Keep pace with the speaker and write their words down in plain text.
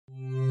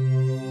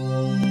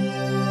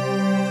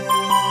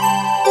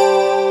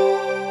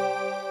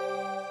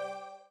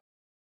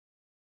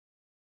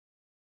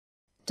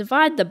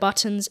Divide the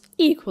buttons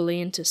equally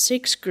into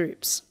 6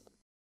 groups.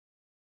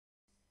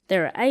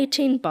 There are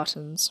 18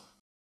 buttons.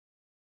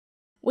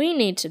 We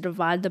need to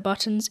divide the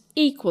buttons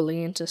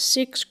equally into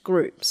 6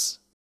 groups.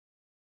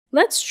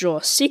 Let's draw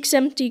 6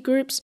 empty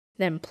groups,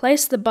 then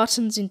place the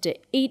buttons into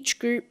each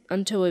group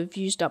until we've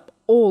used up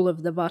all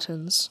of the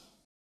buttons.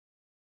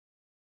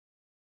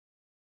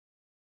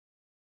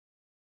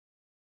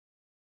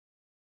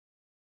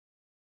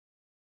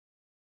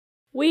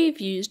 We've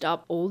used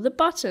up all the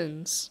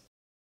buttons.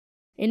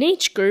 In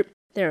each group,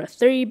 there are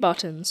 3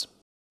 buttons,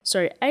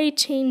 so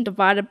 18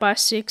 divided by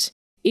 6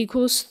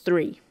 equals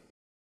 3.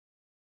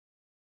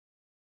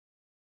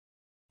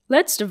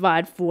 Let's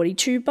divide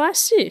 42 by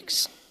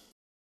 6.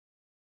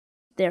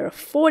 There are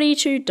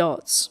 42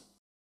 dots.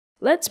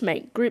 Let's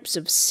make groups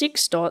of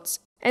 6 dots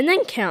and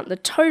then count the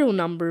total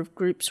number of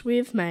groups we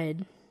have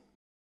made.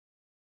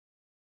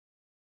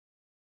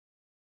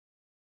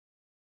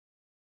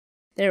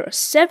 There are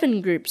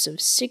 7 groups of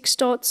 6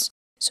 dots,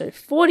 so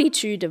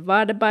 42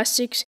 divided by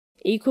 6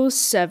 equals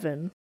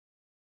 7.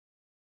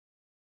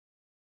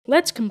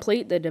 Let's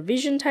complete the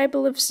division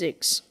table of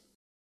 6.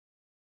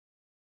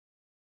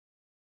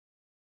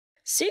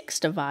 6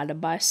 divided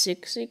by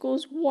 6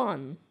 equals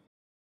 1.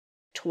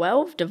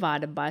 12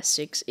 divided by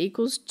 6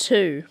 equals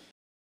 2.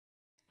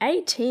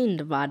 18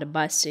 divided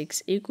by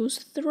 6 equals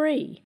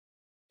 3.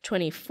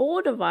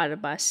 24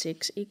 divided by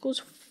 6 equals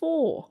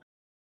 4.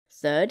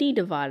 30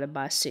 divided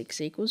by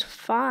 6 equals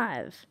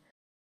 5.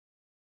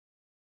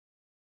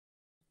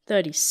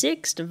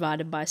 36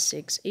 divided by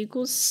 6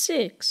 equals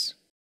 6.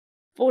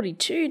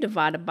 42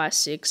 divided by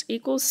 6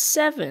 equals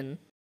 7.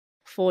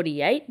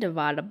 48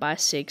 divided by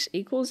 6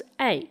 equals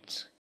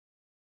 8.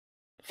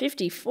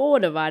 54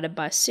 divided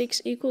by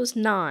 6 equals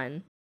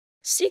 9.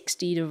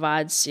 60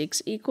 divided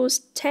 6 equals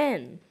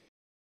 10.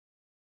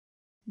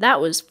 That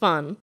was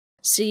fun.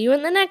 See you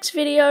in the next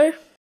video.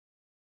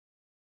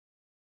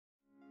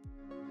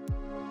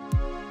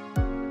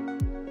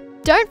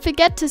 Don't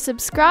forget to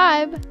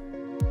subscribe.